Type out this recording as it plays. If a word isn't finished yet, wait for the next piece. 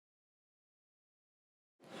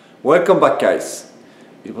Welcome back, guys.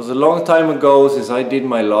 It was a long time ago since I did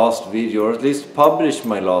my last video, or at least published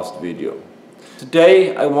my last video.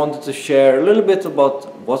 Today I wanted to share a little bit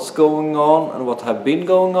about what's going on and what have been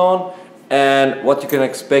going on and what you can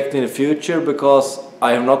expect in the future, because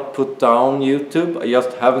I have not put down YouTube. I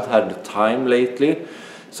just haven't had the time lately.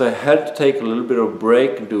 So I had to take a little bit of a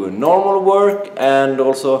break and do a normal work and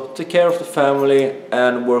also take care of the family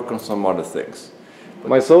and work on some other things.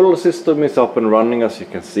 My solar system is up and running, as you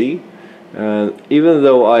can see. Even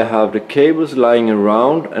though I have the cables lying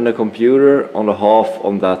around and a computer on the half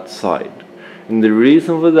on that side. And the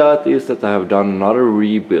reason for that is that I have done another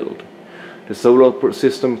rebuild. The solar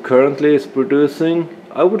system currently is producing,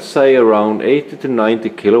 I would say, around 80 to 90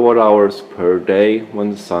 kilowatt hours per day when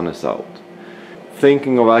the sun is out.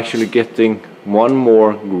 Thinking of actually getting one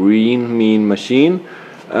more green mean machine.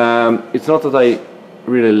 It's not that I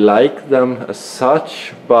really like them as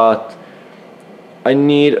such, but I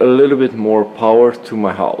need a little bit more power to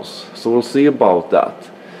my house, so we'll see about that.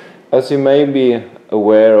 As you may be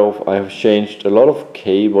aware of, I have changed a lot of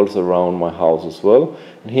cables around my house as well,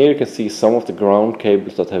 and here you can see some of the ground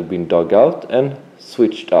cables that have been dug out and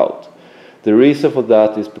switched out. The reason for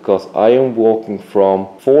that is because I am walking from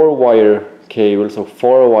 4-wire cables or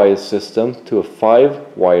 4-wire system to a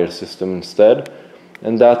 5-wire system instead,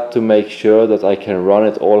 and that to make sure that I can run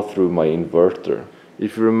it all through my inverter.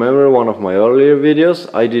 If you remember one of my earlier videos,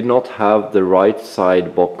 I did not have the right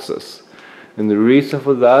side boxes, and the reason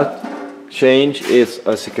for that change is,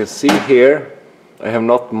 as you can see here, I have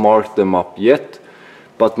not marked them up yet,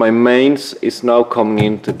 but my mains is now coming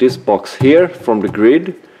into this box here from the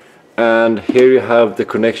grid, and here you have the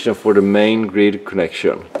connection for the main grid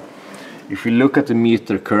connection. If you look at the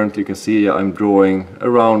meter currently, you can see I'm drawing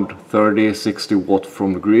around 30-60 watt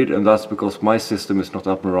from the grid, and that's because my system is not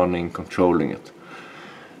up and running, controlling it.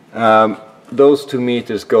 Those 2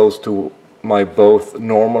 meters goes to my both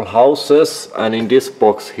normal houses, and in this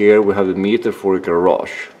box here we have the meter for the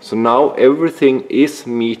garage. So now everything is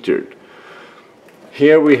metered.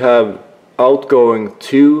 Here we have outgoing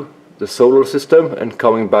to the solar system and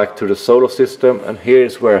coming back to the solar system, and here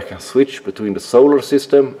is where I can switch between the solar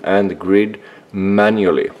system and the grid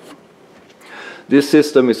manually. This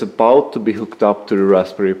system is about to be hooked up to the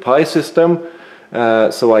Raspberry Pi system,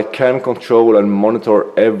 so I can control and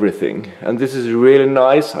monitor everything, and this is really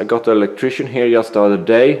nice. I got the electrician here just the other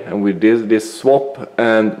day and we did this swap,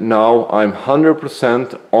 and now I'm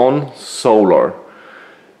 100% on solar.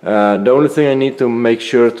 The only thing I need to make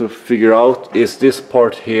sure to figure out is this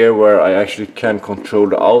part here where I actually can control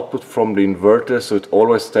the output from the inverter, so it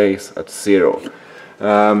always stays at 0.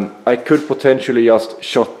 I could potentially just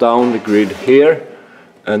shut down the grid here,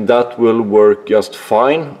 and that will work just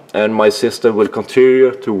fine, and my system will continue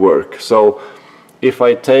to work. So if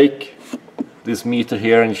I take this meter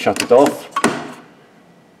here and shut it off,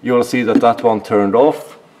 you'll see that that one turned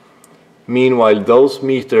off. Meanwhile, those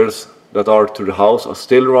meters that are to the house are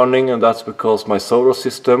still running, and that's because my solar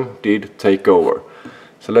system did take over.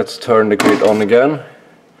 So let's turn the grid on again,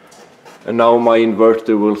 and now my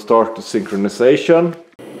inverter will start the synchronization.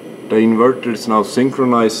 The inverter is now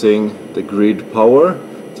synchronizing the grid power.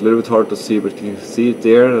 It's a little bit hard to see, but you can see it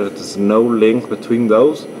there that there's no link between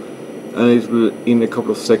those, and it will in a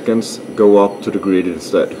couple of seconds go up to the grid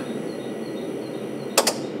instead.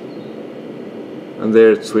 And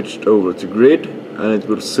there it switched over to grid, and it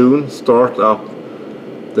will soon start up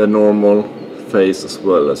the normal phase as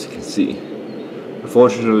well, as you can see.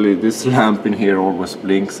 Unfortunately, this lamp in here always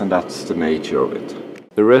blinks, and that's the nature of it.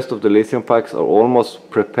 The rest of the lithium packs are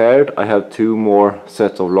almost prepared. I have 2 more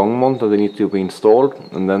sets of Longmont that need to be installed,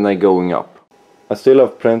 and then they're going up. I still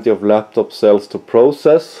have plenty of laptop cells to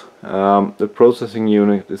process. The processing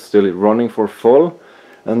unit is still running for full,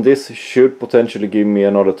 and this should potentially give me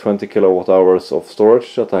another 20 kilowatt hours of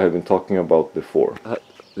storage that I have been talking about before.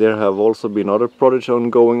 There have also been other projects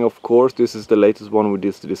ongoing, of course. This is the latest one we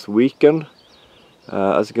did this weekend.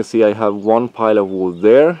 As you can see, I have 1 pile of wood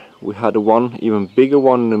there. We had one even bigger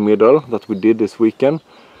one in the middle that we did this weekend.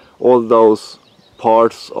 All those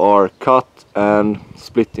parts are cut and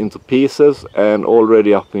split into pieces and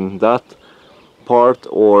already up in that part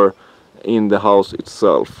or in the house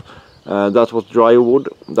itself. That was dry wood,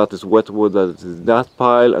 that is wet wood, that is in that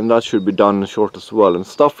pile, and that should be done short as well, and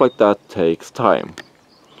stuff like that takes time.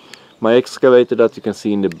 My excavator that you can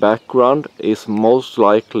see in the background is most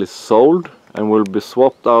likely sold and will be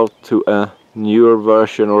swapped out to a newer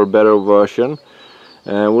version or a better version,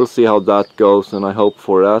 and we'll see how that goes, and I hope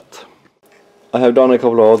for that. I have done a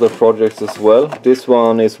couple of other projects as well. This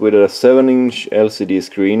one is with a 7-inch LCD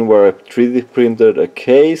screen where I 3D printed a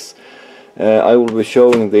case. I will be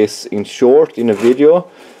showing this in short in a video,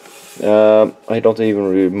 I don't even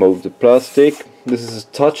remove the plastic. This is a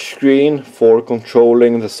touch screen for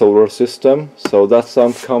controlling the solar system, so that's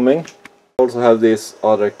coming. I also have this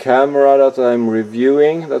other camera that I'm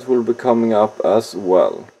reviewing that will be coming up as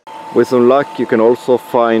well. With some luck you can also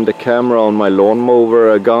find the camera on my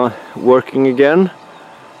lawnmower working again.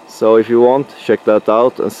 So if you want, check that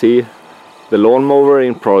out and see the lawnmower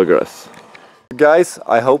in progress. Guys,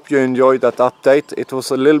 I hope you enjoyed that update. It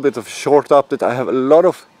was a little bit of a short update. I have a lot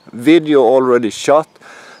of video already shot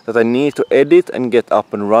that I need to edit and get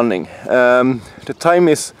up and running. The time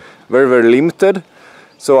is very limited,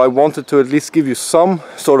 so I wanted to at least give you some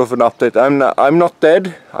sort of an update. I'm not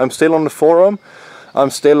dead. I'm still on the forum. I'm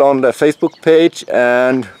still on the Facebook page,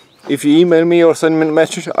 and if you email me or send me a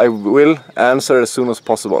message, I will answer as soon as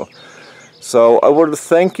possible. So I want to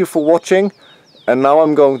thank you for watching, and now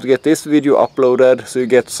I'm going to get this video uploaded so you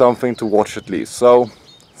get something to watch at least. So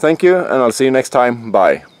thank you, and I'll see you next time.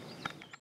 Bye.